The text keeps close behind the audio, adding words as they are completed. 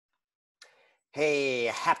Hey,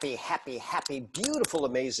 happy, beautiful,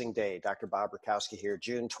 amazing day. Dr. Bob Rakowski here,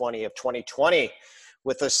 June 20 of 2020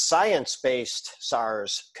 with a science-based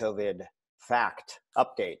SARS-CoV fact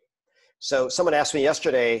update. So someone asked me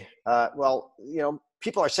yesterday,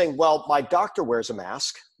 people are saying, well, my doctor wears a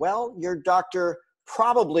mask. Well, your doctor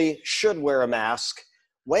probably should wear a mask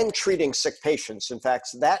when treating sick patients. In fact,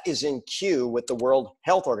 that is in queue with the World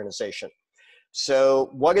Health Organization.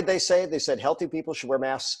 So what did they say? They said healthy people should wear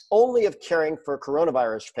masks only if caring for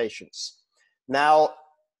coronavirus patients. Now,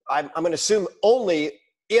 I'm going to assume only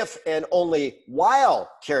if and only while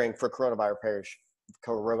caring for coronavirus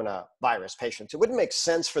patients. It wouldn't make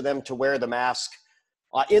sense for them to wear the mask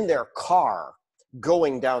in their car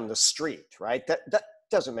going down the street, right? That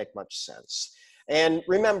doesn't make much sense. And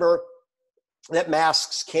remember that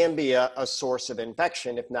masks can be a source of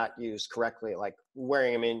infection if not used correctly, like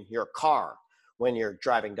wearing them in your car when you're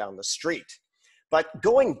driving down the street. But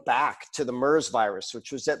going back to the MERS virus,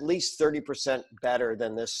 which was at least 30% better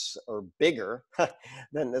than this, or bigger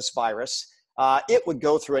than this virus, it would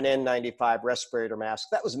go through an N95 respirator mask.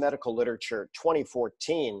 That was medical literature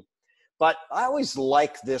 2014. But I always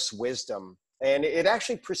like this wisdom, and it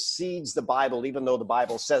actually precedes the Bible, even though the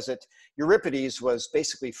Bible says it. Euripides was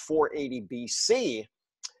basically 480 BC,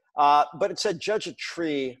 but it said, judge a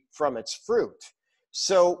tree from its fruit.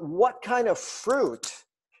 So what kind of fruit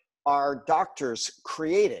are doctors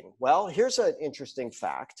creating? Well, here's an interesting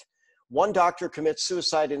fact. One doctor commits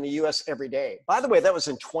suicide in the US every day. By the way, that was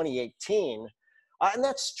in 2018, and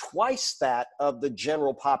that's twice that of the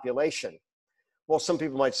general population. Well, some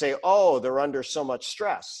people might say, oh, they're under so much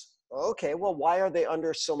stress. Okay, well, why are they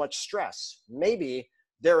under so much stress? Maybe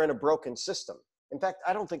they're in a broken system. In fact,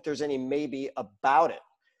 I don't think there's any maybe about it.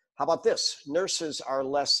 How about this? Nurses are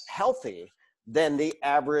less healthy than the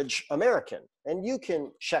average American. And you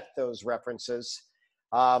can check those references.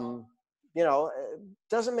 It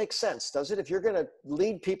doesn't make sense, does it? If you're going to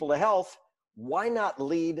lead people to health, why not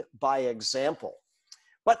lead by example?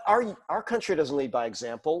 But our country doesn't lead by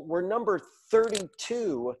example. We're number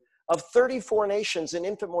 32 of 34 nations in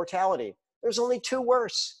infant mortality. There's only two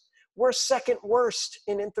worse. We're second worst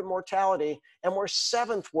in infant mortality, and we're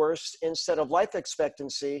seventh worst instead of life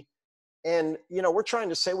expectancy. And, we're trying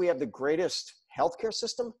to say we have the greatest healthcare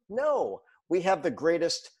system. No, we have the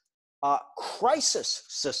greatest crisis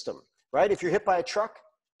system, right? If you're hit by a truck,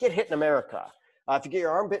 get hit in America. If you get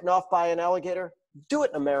your arm bitten off by an alligator, do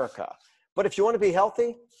it in America. But if you want to be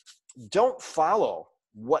healthy, don't follow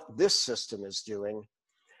what this system is doing.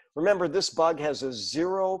 Remember, this bug has a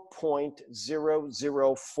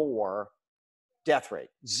 0.004 death rate,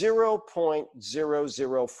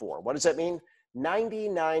 0.004. What does that mean?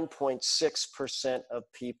 99.6% of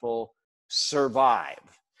people survive.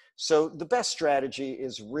 So the best strategy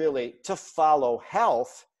is really to follow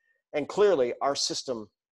health. And clearly, our system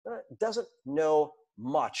doesn't know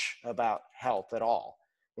much about health at all.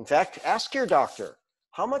 In fact, ask your doctor,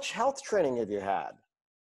 how much health training have you had?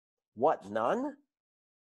 What, none?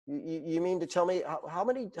 You mean to tell me how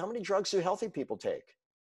many drugs do healthy people take?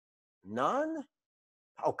 None?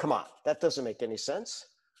 Oh, come on. That doesn't make any sense.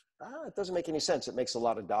 It doesn't make any sense. It makes a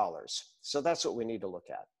lot of dollars. So that's what we need to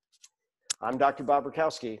look at. I'm Dr. Bob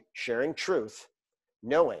Rakowski, sharing truth,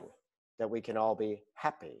 knowing that we can all be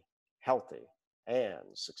happy, healthy, and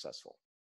successful.